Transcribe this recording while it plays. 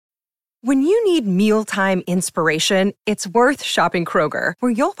When you need mealtime inspiration, it's worth shopping Kroger,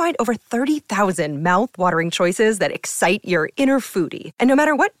 where you'll find over 30,000 mouth-watering choices that excite your inner foodie. And no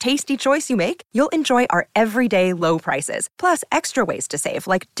matter what tasty choice you make, you'll enjoy our everyday low prices, plus extra ways to save,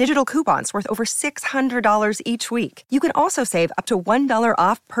 like digital coupons worth over $600 each week. You can also save up to $1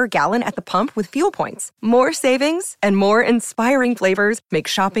 off per gallon at the pump with fuel points. More savings and more inspiring flavors make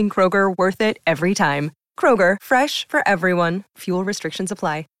shopping Kroger worth it every time. Kroger, fresh for everyone. Fuel restrictions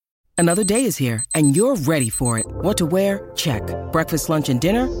apply. Another day is here, and you're ready for it. What to wear? Check. Breakfast, lunch, and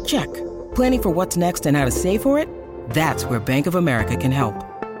dinner? Check. Planning for what's next and how to save for it? That's where Bank of America can help.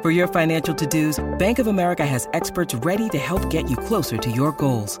 For your financial to-dos, Bank of America has experts ready to help get you closer to your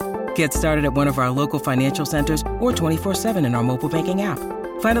goals. Get started at one of our local financial centers or 24/7 in our mobile banking app.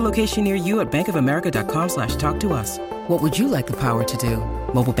 Find a location near you at bankofamerica.com/talktous. What would you like the power to do?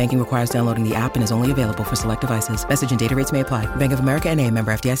 Mobile banking requires downloading the app and is only available for select devices. Message and data rates may apply. Bank of America N.A.,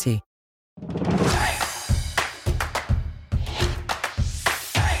 member FDIC.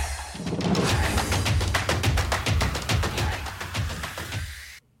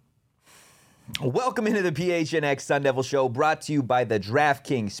 Welcome into the PHNX Sun Devil Show, brought to you by the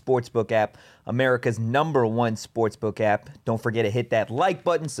DraftKings Sportsbook app, America's #1 sportsbook app. Don't forget to hit that like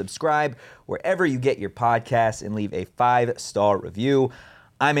button, subscribe wherever you get your podcasts, and leave a 5-star review.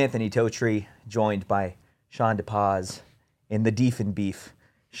 I'm Anthony Totri, joined by Sean DePaz in the Deef Beef.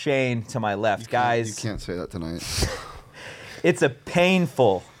 Shane to my left. Guys, you can't say that tonight. It's a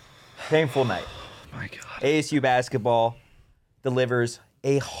painful night. My God. ASU basketball delivers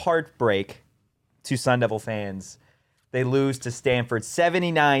a heartbreak to Sun Devil fans. They lose to Stanford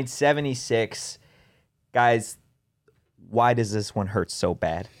 79-76. Guys, why does this one hurt so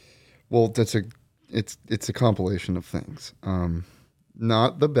bad? Well, it's a compilation of things.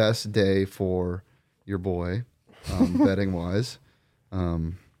 Not the best day for your boy, betting wise.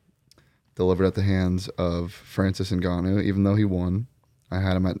 Delivered at the hands of Francis Ngannou, even though he won. I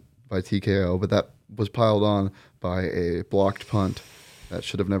had him by TKO, but that was piled on by a blocked punt that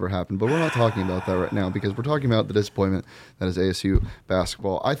should have never happened. But we're not talking about that right now because we're talking about the disappointment that is ASU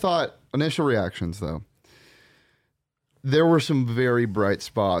basketball. I thought, initial reactions though, there were some very bright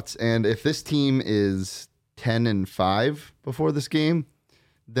spots. And if this team is 10-5 before this game,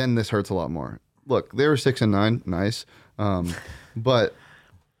 then this hurts a lot more. Look, they were 6-9, nice. But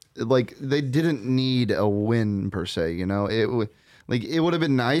like, they didn't need a win per se, you know. It would have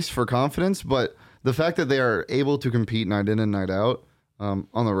been nice for confidence, but the fact that they are able to compete night in and night out on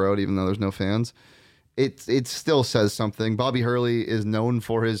the road, even though there's no fans, it still says something. Bobby Hurley is known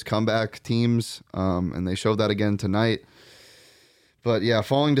for his comeback teams, and they showed that again tonight. But yeah,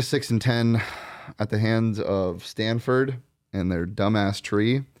 falling to 6-10 at the hands of Stanford and their dumbass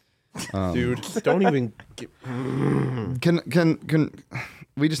tree. Dude, don't even. Can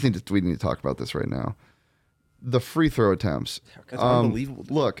we need to talk about this right now? The free throw attempts. That's unbelievable.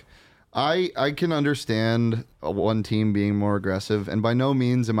 Look, I can understand one team being more aggressive, and by no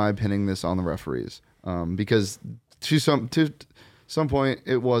means am I pinning this on the referees, because to some point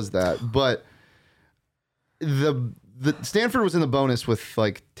it was that, but the Stanford was in the bonus with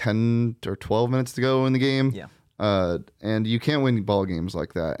like 10 or 12 minutes to go in the game. Yeah. And you can't win ball games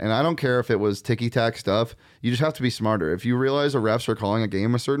like that. And I don't care if it was ticky-tack stuff. You just have to be smarter. If you realize the refs are calling a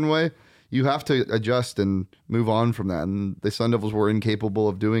game a certain way, you have to adjust and move on from that. And the Sun Devils were incapable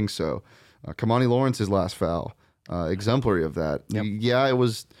of doing so. Kamani Lawrence's last foul, exemplary of that. Yep. Yeah, it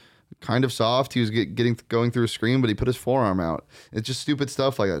was kind of soft. He was going through a screen, but he put his forearm out. It's just stupid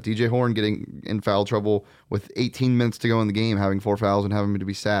stuff like that. DJ Horn getting in foul trouble with 18 minutes to go in the game, having 4 fouls and having to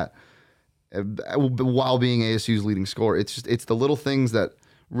be sat while being ASU's leading scorer. It's the little things that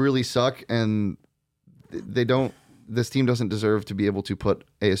really suck, and this team doesn't deserve to be able to put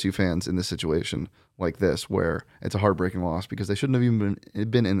ASU fans in this situation like this, where it's a heartbreaking loss because they shouldn't have even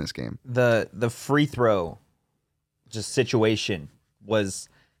been in this game. The free throw just situation was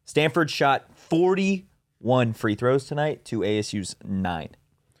Stanford shot 41 free throws tonight to ASU's 9.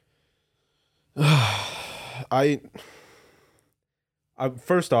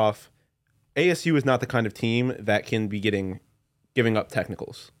 First off, ASU is not the kind of team that can be giving up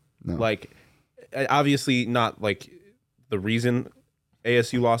technicals. No. Like, obviously not like the reason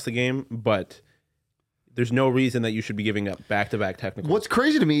ASU lost the game, but there's no reason that you should be giving up back-to-back technicals. What's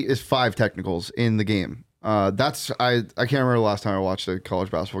crazy to me is 5 technicals in the game. I can't remember the last time I watched a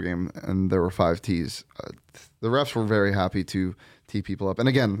college basketball game and there were 5 tees. The refs were very happy to tee people up. And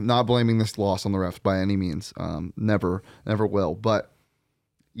again, not blaming this loss on the refs by any means. Never will. But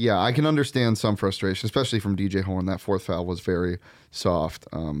yeah, I can understand some frustration, especially from DJ Horn. That 4th foul was very soft.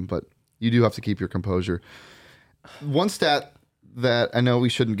 But you do have to keep your composure. One stat that I know we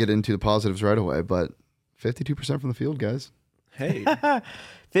shouldn't get into the positives right away, but 52% from the field, guys. Hey,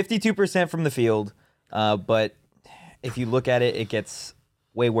 52% from the field, but if you look at it, it gets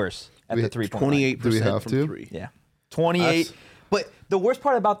way worse at the 3-point line. 28% Do we have from to? 3. Yeah. 28. Us. But the worst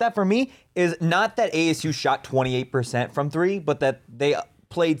part about that for me is not that ASU shot 28% from 3, but that they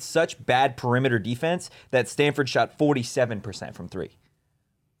played such bad perimeter defense that Stanford shot 47% from 3.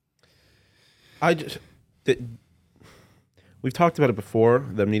 We've talked about it before,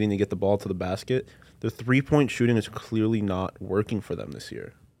 them needing to get the ball to the basket. Their 3-point shooting is clearly not working for them this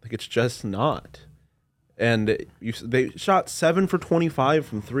year. Like, it's just not. And they shot 7 for 25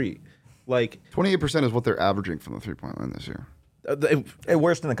 from 3. Like 28% is what they're averaging from the 3-point line this year. It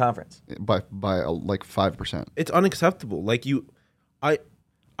worst in the conference. By like 5%. It's unacceptable. Like I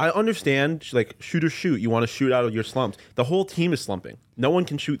understand, like, shoot or shoot. You want to shoot out of your slumps. The whole team is slumping. No one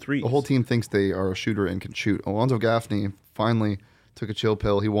can shoot threes. The whole team thinks they are a shooter and can shoot. Alonzo Gaffney finally took a chill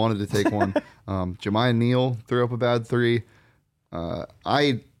pill. He wanted to take one. Jemiah Neal threw up a bad 3.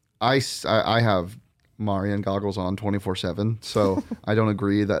 I have Marian goggles on 24/7, so I don't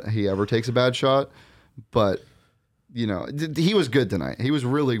agree that he ever takes a bad shot. But you know, he was good tonight. He was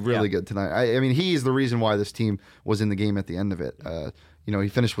really, really good tonight. I mean, he's the reason why this team was in the game at the end of it. You know, he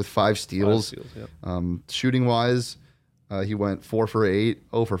finished with 5 steals. Shooting wise, he went 4 for 8,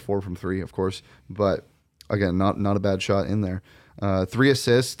 0 for 4 from 3, of course. But again, not a bad shot in there. 3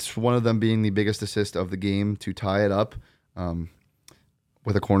 assists, one of them being the biggest assist of the game to tie it up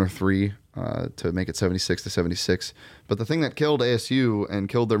with a corner 3 to make it 76-76. But the thing that killed ASU and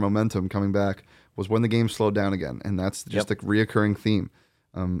killed their momentum coming back was when the game slowed down again, and that's just a reoccurring theme.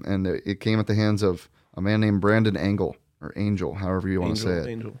 And it came at the hands of a man named Brandon Angel, or Angel, however you want to say it.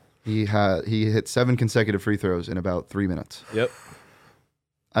 Angel. He hit 7 consecutive free throws in about 3 minutes. Yep.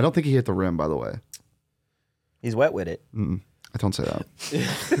 I don't think he hit the rim, by the way. He's wet with it. I don't say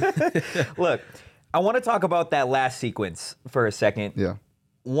that. Look, I want to talk about that last sequence for a second. Yeah.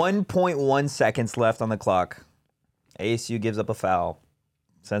 1.1 seconds left on the clock. ASU gives up a foul,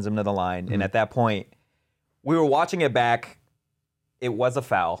 sends him to the line. And at that point, we were watching it back. It was a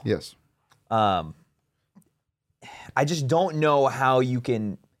foul. Yes. I just don't know how you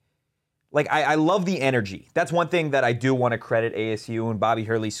can. Like, I love the energy. That's one thing that I do want to credit ASU and Bobby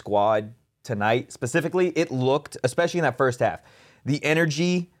Hurley's squad tonight. Specifically, it looked, especially in that first half, the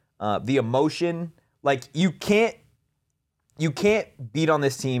energy, the emotion. Like, you can't beat on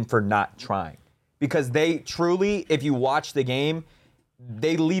this team for not trying, because they truly, if you watch the game,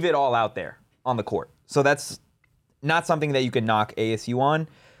 they leave it all out there on the court. So that's not something that you can knock ASU on,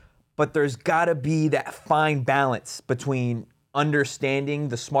 but there's got to be that fine balance between understanding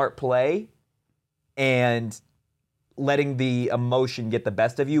the smart play and letting the emotion get the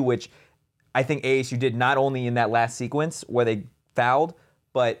best of you, which I think ASU did not only in that last sequence where they fouled,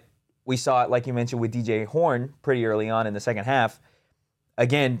 but we saw it, like you mentioned, with DJ Horn pretty early on in the second half.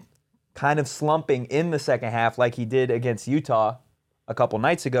 Again, kind of slumping in the second half like he did against Utah a couple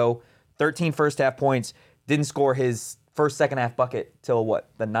nights ago. 13 first half points, didn't score his first second half bucket till what,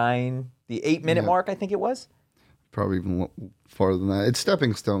 the 8-minute mark, I think it was? Probably even farther than that. It's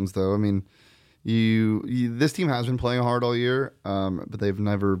stepping stones, though. I mean, this team has been playing hard all year, but they've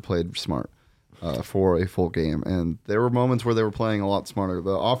never played smart for a full game. And there were moments where they were playing a lot smarter.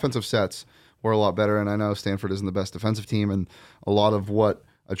 The offensive sets were a lot better, and I know Stanford isn't the best defensive team, and a lot of what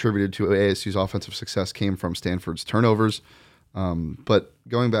attributed to ASU's offensive success came from Stanford's turnovers. But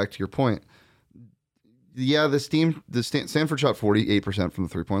going back to your point, yeah, Stanford shot 48% from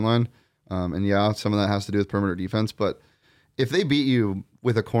the 3-point line. And yeah, some of that has to do with perimeter defense. But if they beat you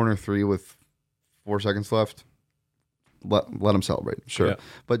with a corner 3 with 4 seconds left, let them celebrate. Sure. Yeah.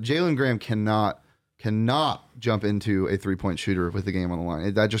 But Jalen Graham cannot jump into a 3-point shooter with the game on the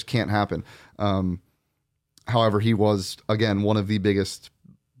line. That just can't happen. However, he was, again, one of the biggest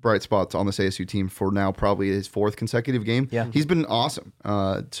bright spots on this ASU team for now probably his 4th consecutive game. Yeah. He's been awesome.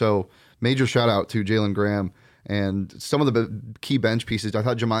 So major shout out to Jalen Graham and some of the key bench pieces. I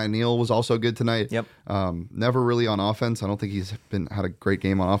thought Jemiah Neal was also good tonight. Yep. Never really on offense. I don't think he's had a great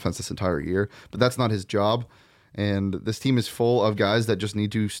game on offense this entire year, but that's not his job. And this team is full of guys that just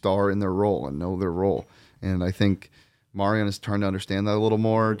need to star in their role and know their role. And I think Marian is trying to understand that a little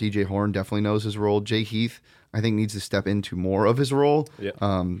more. DJ Horn definitely knows his role. Jay Heath, I think, needs to step into more of his role.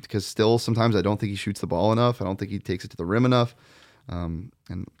 Yeah. Because still sometimes I don't think he shoots the ball enough. I don't think he takes it to the rim enough. And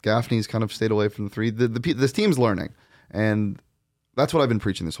Gaffney's kind of stayed away from the 3. This team's learning. And that's what I've been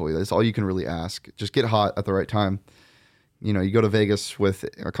preaching this whole year. That's all you can really ask. Just get hot at the right time. You know, you go to Vegas with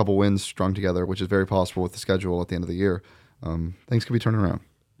a couple wins strung together, which is very possible with the schedule at the end of the year. Things could be turning around.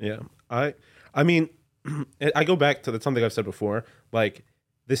 Yeah. I mean, I go back to something I've said before. Like,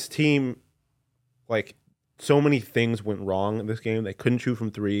 this team, like, so many things went wrong in this game. They couldn't shoot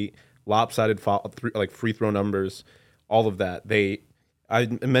from three, lopsided free throw numbers, all of that. I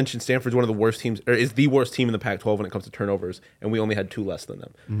mentioned Stanford's one of the worst teams, or is the worst team in the Pac-12 when it comes to turnovers, and we only had 2 less than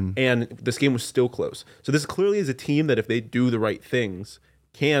them. Mm-hmm. And this game was still close. So this clearly is a team that, if they do the right things,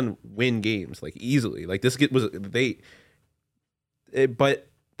 can win games like easily. Like, this but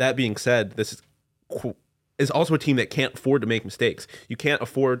that being said, this is also a team that can't afford to make mistakes. You can't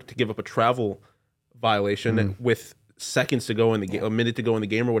afford to give up a travel violation with seconds to go in the game, a minute to go in the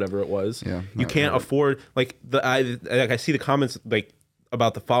game, or whatever it was. Yeah, you can't afford, like, I see the comments like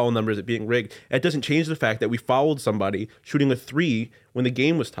about the foul numbers it being rigged. It doesn't change the fact that we fouled somebody shooting a 3 when the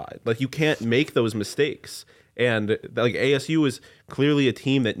game was tied. Like, you can't make those mistakes. And like, ASU is clearly a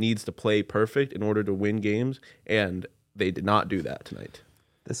team that needs to play perfect in order to win games, and they did not do that tonight.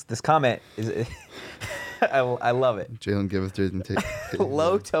 This comment is, I love it. Jalen Giveth didn't take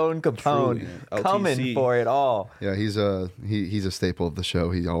Low tone Capone coming for it all. Yeah, he's a staple of the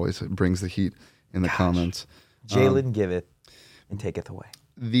show. He always brings the heat in the comments. Jalen Giveth and taketh away.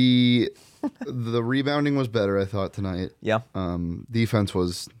 The rebounding was better, I thought, tonight. Yeah. Defense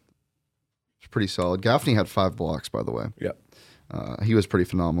was pretty solid. Gaffney had 5 blocks, by the way. Yeah. He was pretty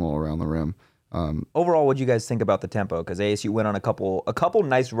phenomenal around the rim. Overall, what do you guys think about the tempo? Because ASU went on a couple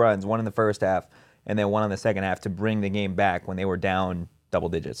nice runs, one in the first half and then one in the second half, to bring the game back when they were down double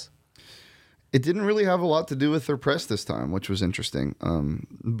digits. It didn't really have a lot to do with their press this time, which was interesting.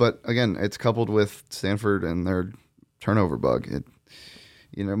 But again, it's coupled with Stanford and their turnover bug.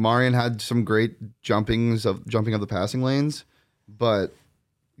 Marion had some great jumping of the passing lanes, but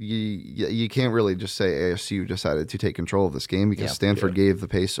you can't really just say ASU decided to take control of this game, because Stanford gave the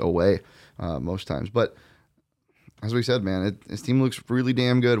pace away most times. But as we said, man, his team looks really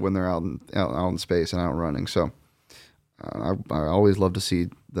damn good when they're out in space and out running. So I always love to see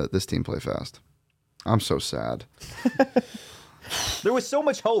this team play fast. I'm so sad. There was so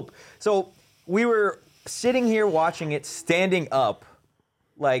much hope. So we were sitting here watching it, standing up,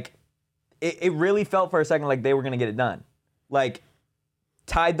 like it really felt for a second like they were going to get it done. Like,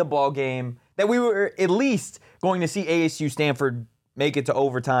 tied the ball game, that we were at least going to see ASU Stanford make it to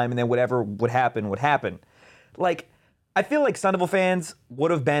overtime, and then whatever would happen would happen. Like, I feel like Sun Devil fans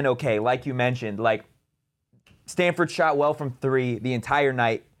would have been okay, like you mentioned. Like, Stanford shot well from 3 the entire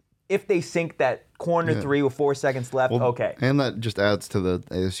night. If they sink that corner 3 with 4 seconds left, okay. And that just adds to the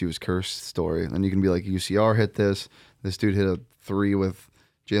ASU's curse story. And you can be like, UCR hit this. This dude hit a 3 with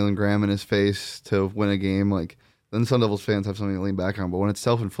Jalen Graham in his face to win a game. Like, then Sun Devils fans have something to lean back on. But when it's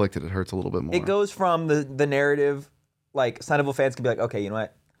self-inflicted, it hurts a little bit more. It goes from the narrative, like, Sun Devil fans can be like, okay, you know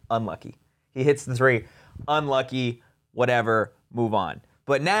what? Unlucky. He hits the 3. Unlucky. Whatever. Move on.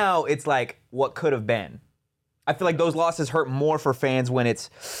 But now it's like, what could have been? I feel like those losses hurt more for fans when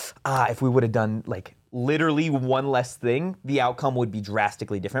it's, if we would have done, like, literally one less thing, the outcome would be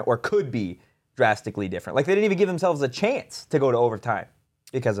drastically different, or could be drastically different. Like, they didn't even give themselves a chance to go to overtime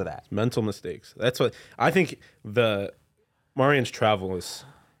because of that. Mental mistakes. That's what I think. The Marian's travel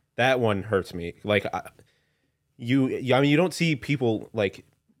that one hurts me. Like, you don't see people like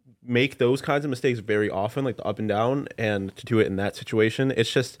make those kinds of mistakes very often, like the up and down, and to do it in that situation,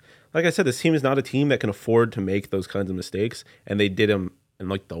 it's just, like I said, this team is not a team that can afford to make those kinds of mistakes, and they did them in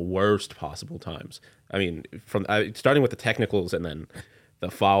like the worst possible times. I mean, from starting with the technicals and then the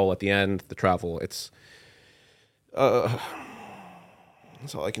foul at the end, the travel. It's that's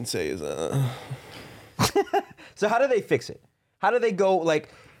all I can say is. So how do they fix it? How do they go?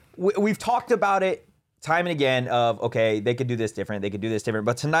 Like, we've talked about it time and again of, okay, they could do this different, they could do this different.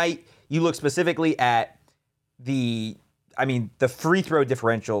 But tonight, you look specifically at the free throw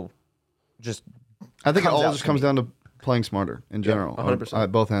differential. I think it all just comes down to playing smarter in general, 100%.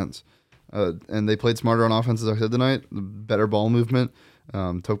 At both ends. And they played smarter on offense, as I said tonight. Better ball movement,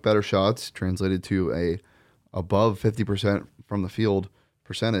 took better shots, translated to a above 50% from the field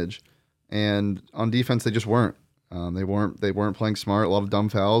percentage. And on defense, they just weren't. They weren't playing smart. A lot of dumb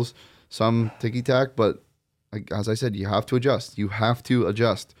fouls, some ticky-tack. But as I said, you have to adjust. You have to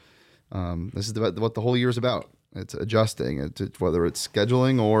adjust. This is what the whole year is about. It's adjusting. Whether it's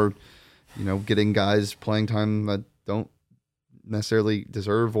scheduling or getting guys playing time that don't necessarily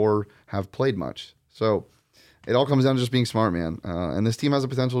deserve or have played much. So it all comes down to just being smart, man. And this team has the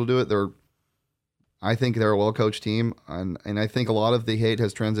potential to do it. I think they're a well-coached team, and I think a lot of the hate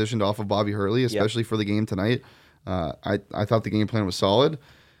has transitioned off of Bobby Hurley, especially for the game tonight. I thought the game plan was solid.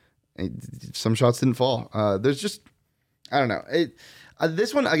 Some shots didn't fall. There's just, I don't know.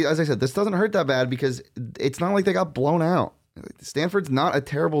 This one, as I said, this doesn't hurt that bad because it's not like they got blown out. Stanford's not a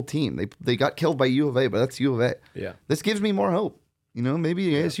terrible team. They got killed by U of A, but that's U of A. Yeah. This gives me more hope.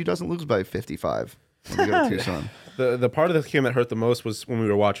 Maybe ASU doesn't lose by 55 when they go to Tucson. The part of this game that hurt the most was when we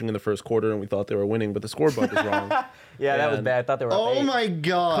were watching in the first quarter and we thought they were winning, but the scoreboard was wrong. Yeah, that was And- bad. I thought they were up Oh 8. my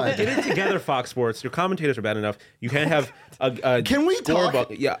God. Get it together, Fox Sports. Your commentators are bad enough. You can't have a Can we talk-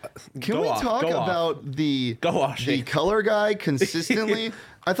 scoreboard. Yeah. Can Go we off, talk go off. about the Shane. color guy consistently?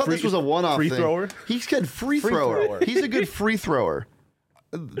 I thought this was a one-off free thing. thrower? He's good free thrower. thrower. He's a good free thrower.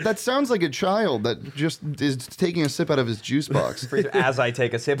 That sounds like a child that just is taking a sip out of his juice box. As I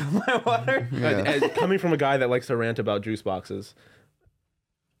take a sip of my water. Coming from a guy that likes to rant about juice boxes.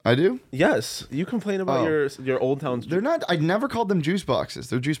 I do? Yes, you complain about Oh. your Old Town's. They're not. I never called them juice boxes.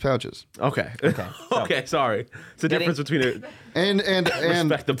 They're juice pouches. Okay. Okay. Sorry. It's the difference between it. And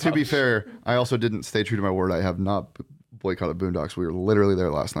Respect the to be pouch. fair, I also didn't stay true to my word. I have not boycotted Boondocks. We were literally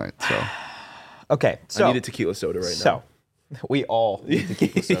there last night. So Okay, so I need a tequila soda right now. so we all need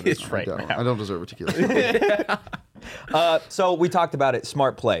tequila sodas right now. I don't deserve a tequila. So we talked about it.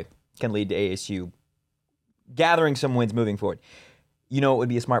 Smart play can lead to ASU gathering some wins moving forward. You know what would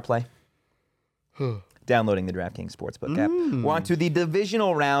be a smart play? Downloading the DraftKings Sportsbook app. We're on to the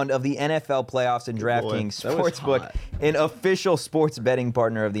divisional round of the NFL playoffs, and DraftKings that was Sportsbook, hot. an official sports betting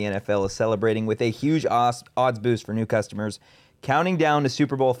partner of the NFL, is celebrating with a huge odds boost for new customers. Counting down to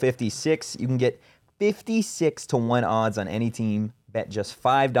Super Bowl 56, you can get 56 to 1 odds on any team. Bet just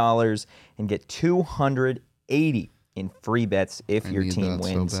 $5 and get 280 in free bets if your need team that so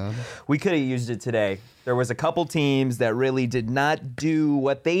wins. bad. We could have used it today. There was a couple teams that really did not do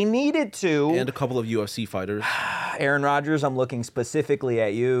what they needed to. And a couple of UFC fighters. Aaron Rodgers, I'm looking specifically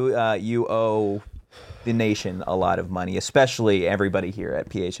at you. You owe the nation a lot of money, especially everybody here at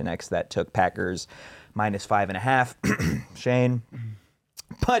PHNX that took Packers minus 5.5. Shane.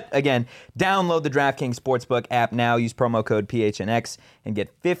 But again, download the DraftKings Sportsbook app now. Use promo code PHNX and get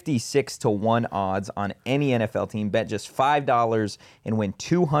 56 to 1 odds on any NFL team. Bet just $5 and win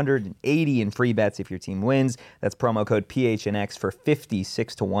 280 in free bets if your team wins. That's promo code PHNX for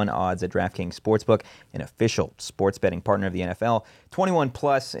 56 to 1 odds at DraftKings Sportsbook, an official sports betting partner of the NFL. 21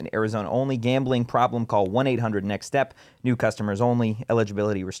 plus in Arizona only. Gambling problem? Call 1-800-NEXT-STEP. New customers only.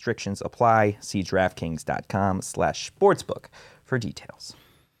 Eligibility restrictions apply. See DraftKings.com/sportsbook for details.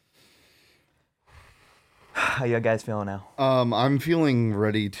 How you guys feeling now? I'm feeling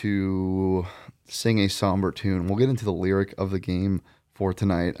ready to sing a somber tune. We'll get into the lyric of the game for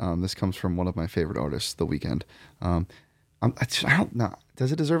tonight. This comes from one of my favorite artists, The Weeknd. I don't know.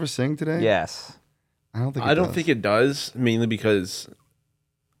 Does it deserve a sing today? Yes. I don't think. I don't think it does, mainly because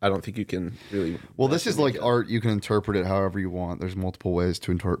I don't think you can really. Well, this is like art. You can interpret it however you want. There's multiple ways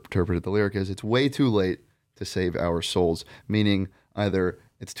to interpret it. The lyric is, "It's way too late to save our souls," meaning either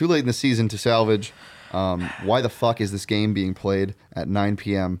it's too late in the season to salvage. Why the fuck is this game being played at 9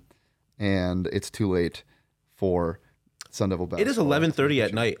 p.m. and it's too late for Sun Devil basketball? It is 11:30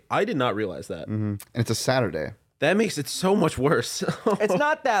 at night. I did not realize that. And it's a Saturday. That makes it so much worse. It's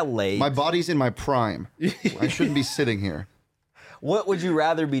not that late. My body's in my prime. I shouldn't be sitting here. What would you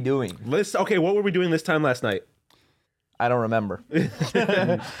rather be doing? Okay, what were we doing this time last night? I don't remember. That's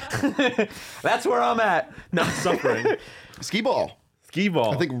where I'm at. Not suffering. Skee ball. Skee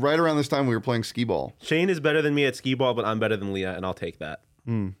ball. I think right around this time we were playing skee ball. Shane is better than me at skee ball, but I'm better than Leah, and I'll take that.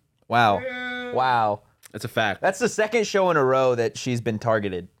 Wow. Wow. It's a fact. That's the second show in a row that she's been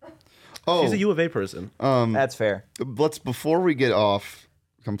targeted. Oh, She's a U of A person. That's fair. before we get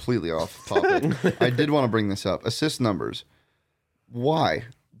completely off topic, I did want to bring this up. Assist numbers. Why?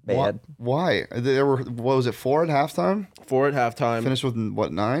 Bad. Why? There were, what was it, 4 at halftime? 4 at halftime. Finished with,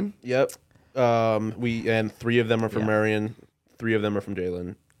 what, 9? Yep. And 3 of them are from Yeah. Marion, 3 of them are from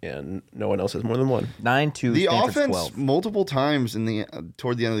Jalen, and no one else has more than 1. 9-2. The Stanford's offense 12. multiple times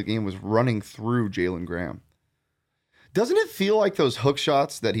toward the end of the game was running through Jalen Graham. Doesn't it feel like those hook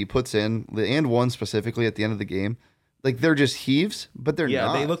shots that he puts in, and one specifically at the end of the game, like they're just heaves, but they're Yeah,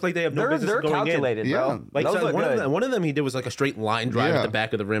 not. they look like they have no They're business going calculated, in. bro. Yeah. Like Those so look one good. of them he did was like a straight line drive Yeah. at the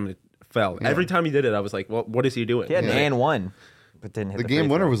back of the rim and it fell. Every time he did it, I was like, well, what is he doing? He had an and one, but didn't hit the the game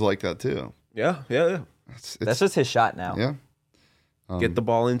free winner throw. was like that too. Yeah. It's, That's just his shot now. yeah. Get the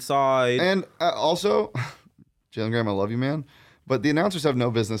ball inside. And also, Jalen Graham, I love you, man. But the announcers have no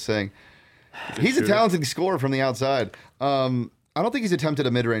business saying he's a talented scorer from the outside. I don't think he's attempted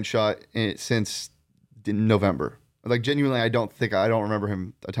a mid-range shot since November. Like genuinely, I don't remember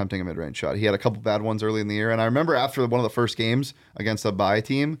him attempting a mid-range shot. He had a couple bad ones early in the year, and I remember after one of the first games against a bye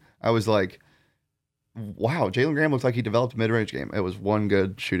team, I was like, "Wow, Jalen Graham looks like he developed a mid-range game." It was one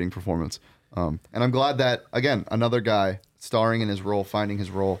good shooting performance, and I'm glad that again another guy starring in his role, finding his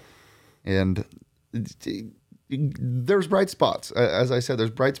role, and there's bright spots. As I said, there's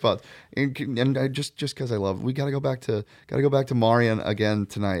bright spots, and I just because we got to go back to Marian again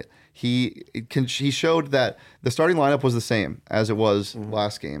tonight. He showed that the starting lineup was the same as it was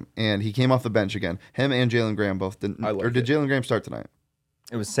last game, and he came off the bench again. Him and Jalen Graham both didn't. Or did Jalen Graham start tonight?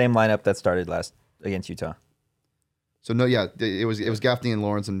 It was the same lineup that started last against Utah. So no, yeah, it was Gaffney and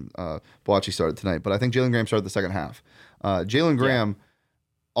Lawrence and Boakye started tonight, but I think Jalen Graham started the second half. Jalen Graham,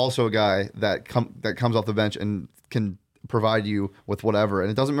 also a guy that comes off the bench and can provide you with whatever,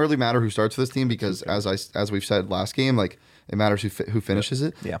 and it doesn't really matter who starts for this team because as we've said last game, like it matters who finishes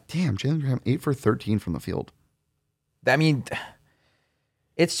it. Yeah. Damn, Jalen Graham 8 for 13 from the field. I mean,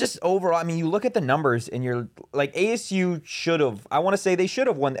 it's just overall. I mean, you look at the numbers and you're like ASU should have. I want to say they should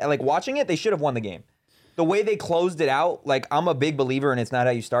have won. Like watching it, they should have won the game. The way they closed it out, like I'm a big believer in it's not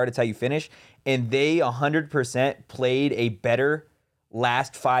how you start, it's how you finish. And they 100% played a better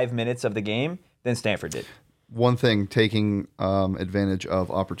last 5 minutes of the game than Stanford did. One thing, taking advantage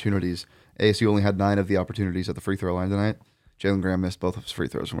of opportunities. ASU only had 9 of the opportunities at the free throw line tonight. Jalen Graham missed both of his free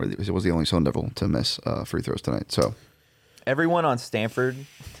throws. He was the only Sun Devil to miss free throws tonight. So everyone on Stanford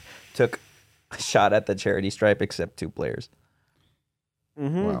took a shot at the charity stripe except 2 players.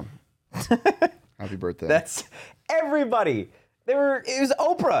 Wow. Happy birthday. That's everybody. It was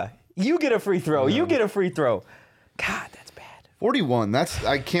Oprah. You get a free throw. You get a free throw. God, that's bad. 41.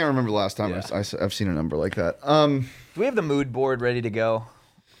 I can't remember the last time I've seen a number like that. Do we have the mood board ready to go?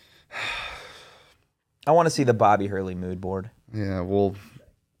 I want to see the Bobby Hurley mood board. Yeah, we'll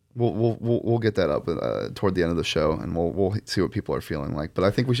get that up toward the end of the show, and we'll see what people are feeling like. But I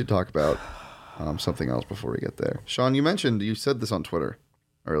think we should talk about something else before we get there. Sean, you said this on Twitter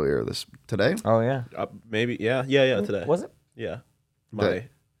earlier today. Oh yeah, maybe today. Was it? Yeah,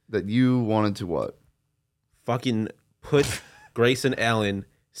 that you wanted to what? Fucking put Grayson Allen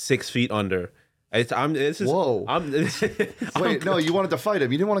 6 feet under. Whoa! Wait, no, you wanted to fight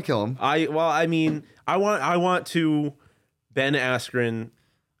him. You didn't want to kill him. I want to Ben Askren,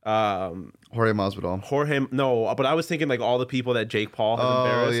 Jorge Masvidal. No, but I was thinking like all the people that Jake Paul has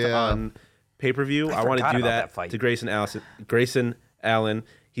embarrassed on pay-per-view. I want to do that to Grayson Allen.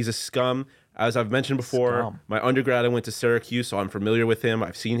 He's a scum. As I've mentioned before, my undergrad I went to Syracuse, so I'm familiar with him.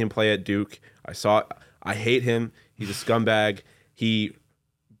 I've seen him play at Duke. I hate him. He's a scumbag. He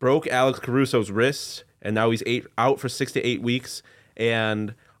broke Alex Caruso's wrists, and now he's out for 6 to 8 weeks.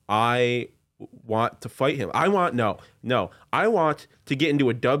 And I want to fight him. I want to get into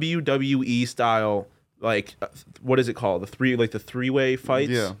a WWE style, like what is it called? The three-way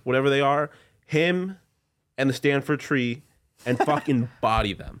fights, whatever they are. Him and the Stanford Tree, and fucking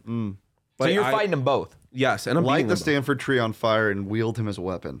body them. So you're fighting them both? Yes, and I'm light beating the them Stanford Tree on fire and wield him as a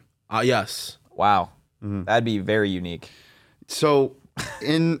weapon. Yes. Wow, that'd be very unique. So,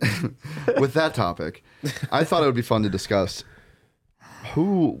 with that topic, I thought it would be fun to discuss.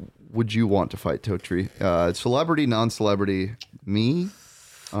 Who would you want to fight, Totri? Celebrity, non-celebrity, me?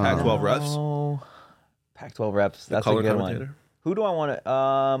 Pac-12 refs. Oh, Pac-12 reps. That's a color good commentator. one. Who do I want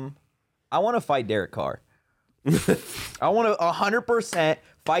to? I want to fight Derek Carr. I want to 100%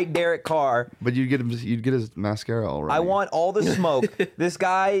 fight Derek Carr. But you'd get his mascara already. I want all the smoke. This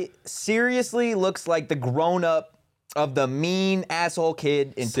guy seriously looks like the grown-up of the mean asshole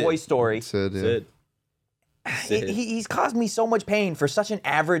kid in Toy Story. Sid. He's caused me so much pain for such an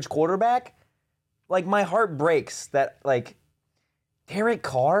average quarterback. Like, my heart breaks that, like, Derek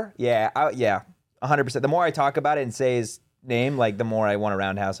Carr? Yeah, 100%. The more I talk about it and say his name, like, the more I want to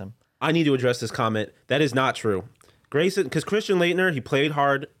roundhouse him. I need to address this comment. That is not true. Grayson, because Christian Laettner, he played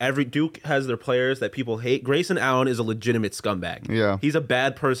hard. Every Duke has their players that people hate. Grayson Allen is a legitimate scumbag. Yeah. He's a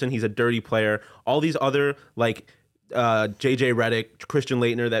bad person. He's a dirty player. All these other, like, JJ Redick, Christian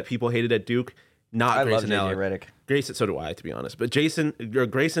Laettner that people hated at Duke, not Grayson Allen. I love JJ Redick. Grayson, so do I, to be honest. But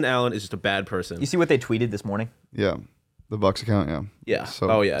Grayson Allen is just a bad person. You see what they tweeted this morning? Yeah. The Bucks account, yeah. Yeah.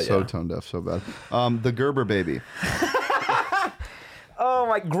 So tone deaf, so bad. The Gerber baby. Oh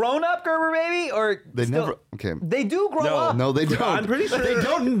my, grown-up Gerber baby, or they never. Okay. They do grow up. No, they don't. I'm pretty sure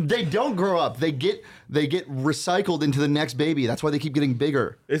they don't grow up. They get recycled into the next baby. That's why they keep getting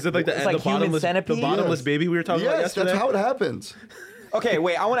bigger. Is it like the human bottomless centipede? the bottomless baby we were talking about yesterday? Yes, that's how it happens. Okay,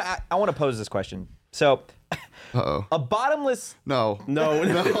 wait. I want to pose this question. So, a bottomless. No, we're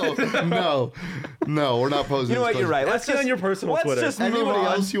not posing. You know what? this You're right. Let's get on your personal Twitter. Just move Anybody on.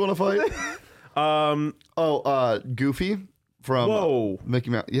 else you want to fight? Goofy from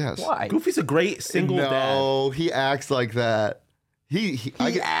Mickey Mouse. Yes. Why? Goofy's a great single dad. No, he acts like that. He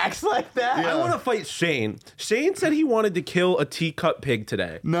acts like that. Yeah. I want to fight Shane. Shane said he wanted to kill a teacup pig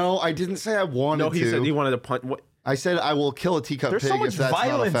today. No, I didn't say I wanted to. No, he said he wanted to punch. What? I said I will kill a teacup There's pig so much if that's not a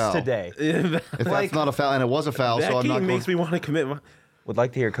violence foul. today. If that's not a foul, and it was a foul, That so I'm game not going. makes me want to commit. Would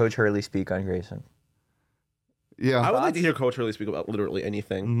like to hear Coach Hurley speak on Grayson. Yeah, I would like to hear Coach Hurley speak about literally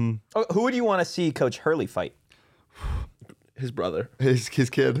anything. Oh, who would you want to see Coach Hurley fight? His brother. his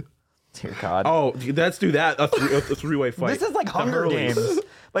kid. Dear God. Oh, let's do that. A three-way fight. This is like The Hunger Hurleys. Games.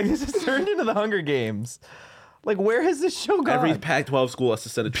 Like, this has turned into the Hunger Games. Like, where has this show gone? Every Pac-12 school has to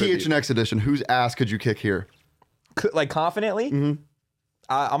send a tribute. PHNX edition. Whose ass could you kick here? Like, confidently? Mm-hmm.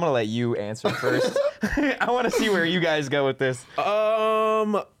 I'm going to let you answer first. I want to see where you guys go with this.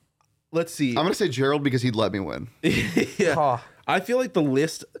 Let's see. I'm gonna say Gerald because he'd let me win. Yeah. Oh. I feel like the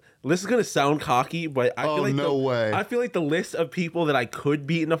list. This is gonna sound cocky, but I feel like no way. I feel like the list of people that I could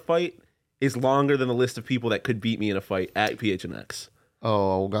beat in a fight is longer than the list of people that could beat me in a fight at PHNX.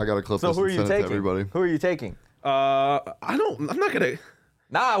 Oh, I gotta clip So this who are and you send it to taking? everybody. Who are you taking? I'm not gonna.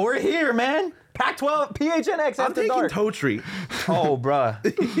 Nah, we're here, man. Pac-12, PHNX I'm after taking dark. Totri. Oh, bruh.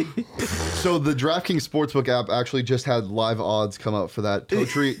 So the DraftKings Sportsbook app actually just had live odds come up for that.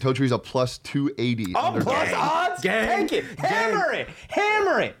 Totri's a plus 280. Oh, plus Gang. odds? Gang. Take it. Hammer it.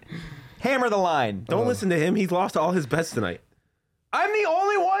 Hammer it. Hammer the line. Don't listen to him. He's lost all his bets tonight. I'm the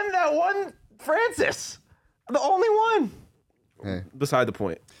only one that won Francis. The only one. Hey. Beside the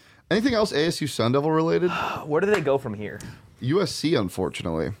point. Anything else ASU Sun Devil related? Where do they go from here? USC,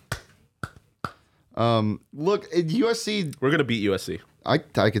 unfortunately. Look, at USC, We're gonna beat USC. I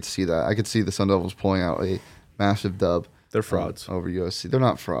could see that. I could see the Sun Devils pulling out a massive dub. They're frauds. Over USC. They're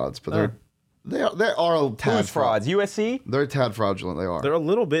not frauds, but they are a tad Who's frauds? USC? They're a tad fraudulent. They are. They're a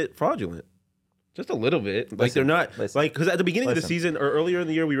little bit fraudulent. Just a little bit. Like they're not like because at the beginning of the season or earlier in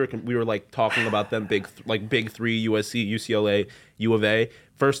the year we were like talking about them big three USC, UCLA, U of A.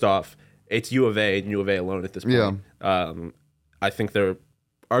 First off, it's U of A and U of A alone at this point. Yeah. I think they're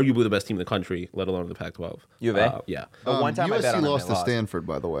arguably the best team in the country, let alone the Pac-12. U of A? Yeah. But one time I bet USC on them, lost they to Stanford,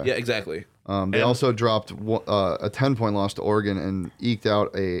 by the way. Yeah, exactly. They also dropped a 10-point loss to Oregon and eked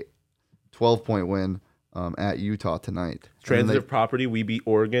out a 12-point win at Utah tonight. Transitive property. We beat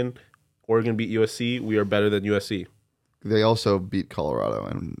Oregon. Oregon beat USC. We are better than USC. They also beat Colorado,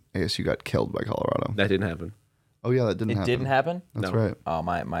 and ASU got killed by Colorado. That didn't happen. Oh yeah, that didn't happen. It didn't happen? That's No. right. Oh,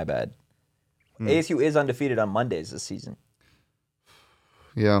 my bad. ASU is undefeated on Mondays this season.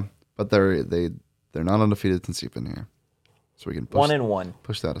 Yeah, but they're not undefeated since you've been here, so we can push, 1-1.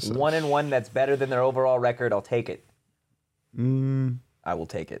 push that aside. 1-1. That's better than their overall record. I'll take it. I will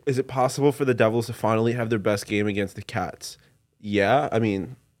take it. Is it possible for the Devils to finally have their best game against the Cats? Yeah, I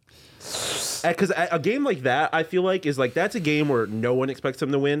mean, because a game like that, I feel like is like that's a game where no one expects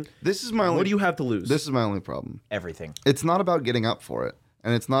them to win. This is my only. What do you have to lose? This is my only problem. Everything. It's not about getting up for it,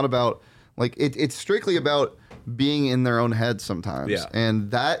 and it's not about like it's strictly about being in their own head sometimes. Yeah.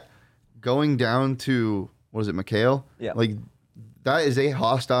 And that going down to what is it, McHale? Yeah. Like that is a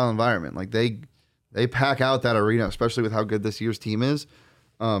hostile environment. Like they pack out that arena, especially with how good this year's team is.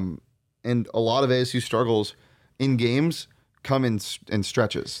 And a lot of ASU struggles in games come in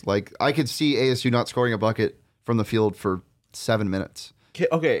stretches. Like I could see ASU not scoring a bucket from the field for 7 minutes.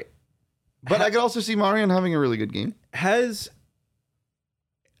 Okay, But I could also see Marian having a really good game. has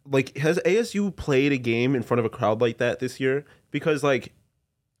ASU played a game in front of a crowd like that this year? Because like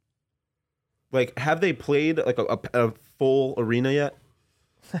have they played like a full arena yet?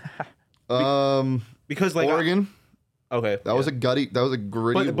 Because like Oregon, okay, that was a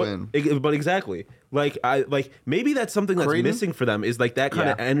gritty win. But exactly, maybe that's something that's Creighton? missing for them is like that kind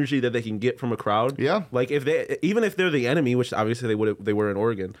of Yeah. energy that they can get from a crowd. Yeah. like if they're the enemy, which obviously they were in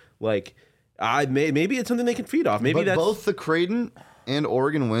Oregon. Like maybe it's something they can feed off. Maybe But that's both the Creighton and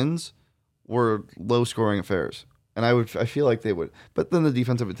Oregon wins were low scoring affairs. And I feel like they would. But then the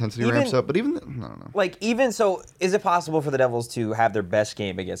defensive intensity ramps up. But even, I don't know. Like, even so, is it possible for the Devils to have their best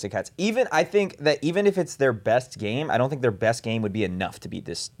game against the Cats? I think that even if it's their best game, I don't think their best game would be enough to beat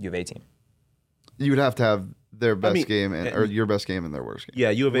this U of A team. You would have to have their best mean, game or your best game and their worst game. yeah.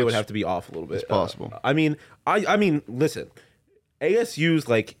 U of A would have to be off a little bit. It's possible. I mean, listen, ASU's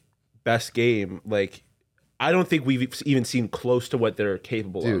like best game. Like, I don't think we've even seen close to what they're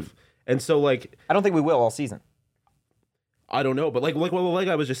capable of. And so like. I don't think we will all season. I don't know, but like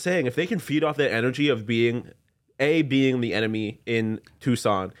I was just saying, if they can feed off that energy of being the enemy in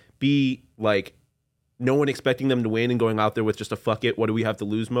Tucson, B, like no one expecting them to win and going out there with just a fuck it, what do we have to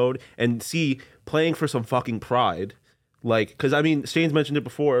lose mode, and C, playing for some fucking pride, like because I mean, Shane's mentioned it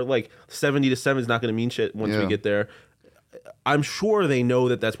before, like 70-7 is not going to mean shit once we get there. I'm sure they know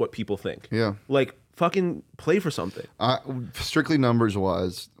that that's what people think. Yeah. Like fucking play for something. Strictly numbers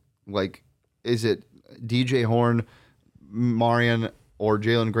wise, like, is it DJ Horn, Marian, or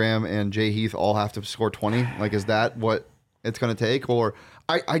Jalen Graham and Jay Heath all have to score 20? Like, is that what it's going to take? Or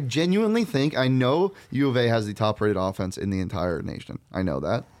I genuinely think, I know U of A has the top-rated offense in the entire nation. I know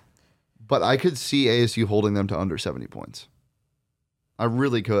that. But I could see ASU holding them to under 70 points. I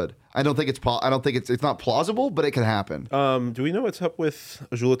really could. I don't think it's not plausible, but it could happen. Do we know what's up with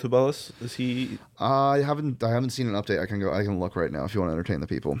Ajula Tubelis? Is he? I haven't seen an update. I can look right now if you want to entertain the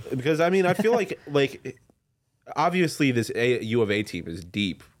people. Because I mean, I feel like obviously this U of A team is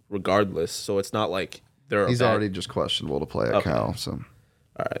deep regardless, so it's not like he's already just questionable to play at Cal. So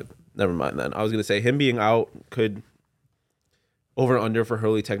all right, never mind then. I was gonna say him being out could over and under for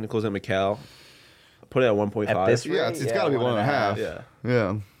Hurley technicals at McCal. Put it at 1.5. At this rate, yeah, it's got to be 1.5.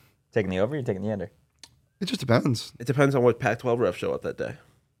 Yeah. Taking the over, you're taking the under. It just depends. It depends on what Pac-12 refs show up that day.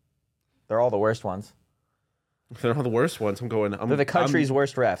 They're all the worst ones. They're all the worst ones. They're the country's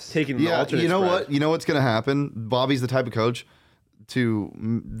worst refs. Taking the alternate you know spread. what? You know what's going to happen? Bobby's the type of coach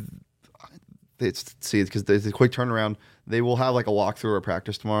it's because there's a quick turnaround. They will have like a walkthrough or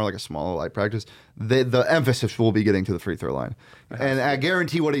practice tomorrow, like a smaller light practice. The emphasis will be getting to the free throw line, and I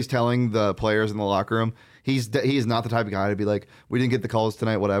guarantee what he's telling the players in the locker room. He is not the type of guy to be like, we didn't get the calls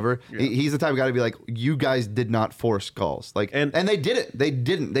tonight, whatever. Yeah. He's the type of guy to be like, you guys did not force calls, like, and they didn't. They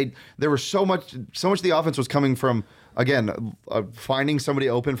didn't. There was so much of the offense was coming from, again, finding somebody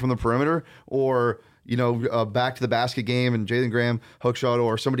open from the perimeter, or back to the basket game and Jalen Graham hook shot,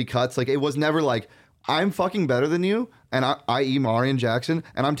 or somebody cuts. Like, it was never like, I'm fucking better than you, and i.e. Marian Jackson,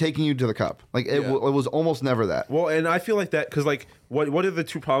 and I'm taking you to the cup. Like, it was almost never that. Well, and I feel like that because, like, what are the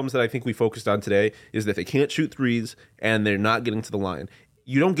two problems that I think we focused on today is that they can't shoot threes and they're not getting to the line.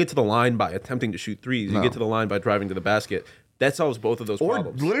 You don't get to the line by attempting to shoot threes. You get to the line by driving to the basket. That solves both of those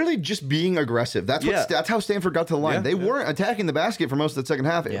problems. Or literally just being aggressive. That's how Stanford got to the line. They weren't attacking the basket for most of the second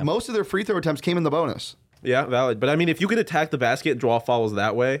half. Yeah. Most of their free throw attempts came in the bonus. Yeah, valid. But I mean, if you could attack the basket and draw fouls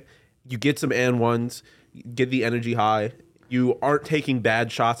that way, you get some and ones, get the energy high. You aren't taking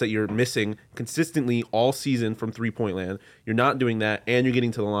bad shots that you're missing consistently all season from 3-point land. You're not doing that, and you're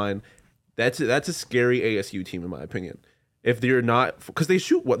getting to the line. That's a scary ASU team, in my opinion. If they're not, because they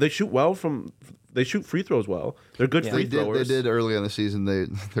shoot free throws well. They're good free throwers. They did early in the season. They're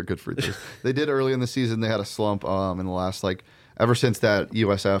good free throws. They did early in the season. They had a slump in the last, ever since that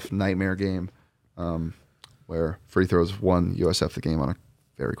USF nightmare game, where free throws won USF the game on a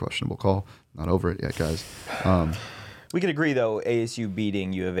very questionable call. Not over it yet, guys. We could agree, though, ASU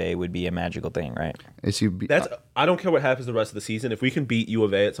beating U of A would be a magical thing, right? I don't care what happens the rest of the season. If we can beat U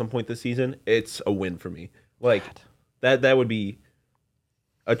of A at some point this season, it's a win for me. Like, that would be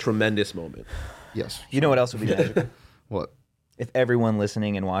a tremendous moment. Yes. You know what else would be magical? What? If everyone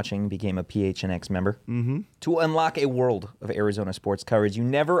listening and watching became a PHNX member. Mm-hmm. To unlock a world of Arizona sports coverage you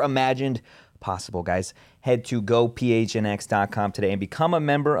never imagined possible, guys. Head to gophnx.com today and become a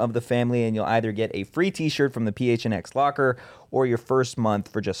member of the family, and you'll either get a free t-shirt from the PHNX locker or your first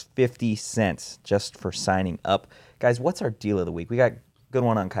month for just 50 cents just for signing up. Guys, what's our deal of the week? We got a good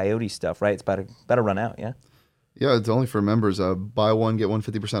one on Coyote stuff, right? It's about to run out, yeah? Yeah, it's only for members. Buy one, get one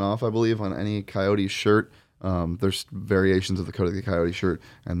 50% off, I believe, on any Coyote shirt. There's variations of the Code of the Coyote shirt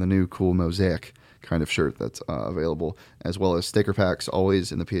and the new cool mosaic kind of shirt that's available, as well as sticker packs,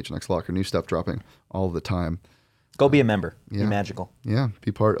 always in the PHNX locker. New stuff dropping all the time. Go be a member. Yeah. Be magical. Yeah,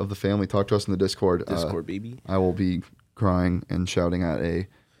 be part of the family. Talk to us in the Discord. Discord, baby. I will be crying and shouting at a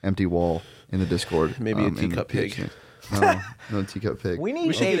empty wall in the Discord. Maybe a teacup pig. No teacup pig. We need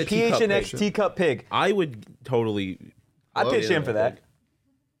a PHNX teacup pig. I would totally... I'd pitch in for that.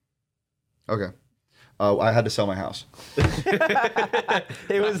 Okay. I had to sell my house.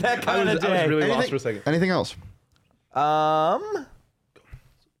 It was that kind of day. I was really lost for a second. Anything else? Oh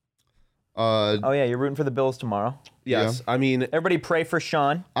yeah, you're rooting for the Bills tomorrow. Yes, yeah. I mean, everybody pray for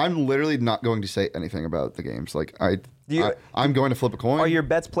Sean. I'm literally not going to say anything about the games. Like I'm going to flip a coin. Are your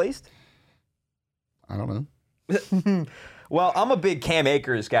bets placed? I don't know. Well, I'm a big Cam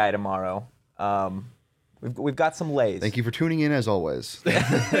Akers guy tomorrow. We've got some lays. Thank you for tuning in as always.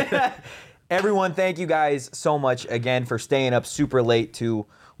 Everyone, thank you guys so much again for staying up super late to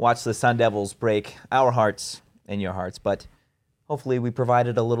watch the Sun Devils break our hearts and your hearts. But hopefully we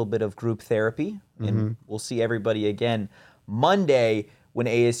provided a little bit of group therapy, and we'll see everybody again Monday when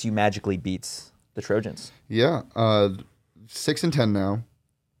ASU magically beats the Trojans. Yeah, 6-10 now,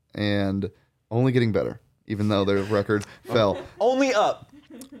 and only getting better, even though their record fell. Only up.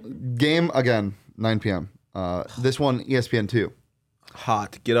 Game again, 9 p.m. This one, ESPN 2.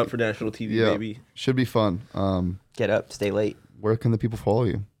 Hot. Get up for national TV, baby. Should be fun. Get up, stay late. Where can the people follow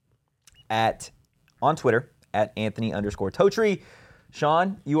you? On Twitter, at Anthony_Totri.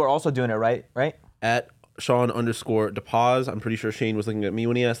 Sean, you are also doing it, right? At Sean _ DePaz. I'm pretty sure Shane was looking at me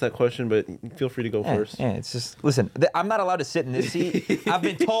when he asked that question, but feel free to go first. Yeah, it's just, listen, I'm not allowed to sit in this seat. I've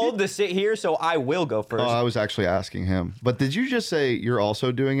been told to sit here, so I will go first. Oh, I was actually asking him. But did you just say you're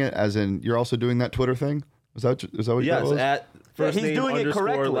also doing it, as in you're also doing that Twitter thing? Is that what Yes, that was? at first he's name doing it _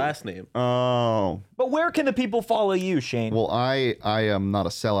 correctly. last name. Oh. But where can the people follow you, Shane? Well, I am not a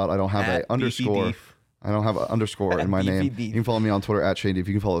sellout. I don't have At an underscore. Beefy Beef. I don't have an underscore in my Beefy name. Beef. You can follow me on Twitter at Shane Deep.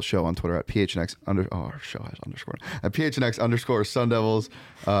 You can follow the show on Twitter at PHNX our show has underscore. At PHNX _ Sun Devils.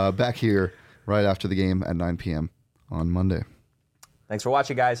 Back here right after the game at 9 p.m. on Monday. Thanks for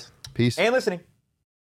watching, guys. Peace. And listening.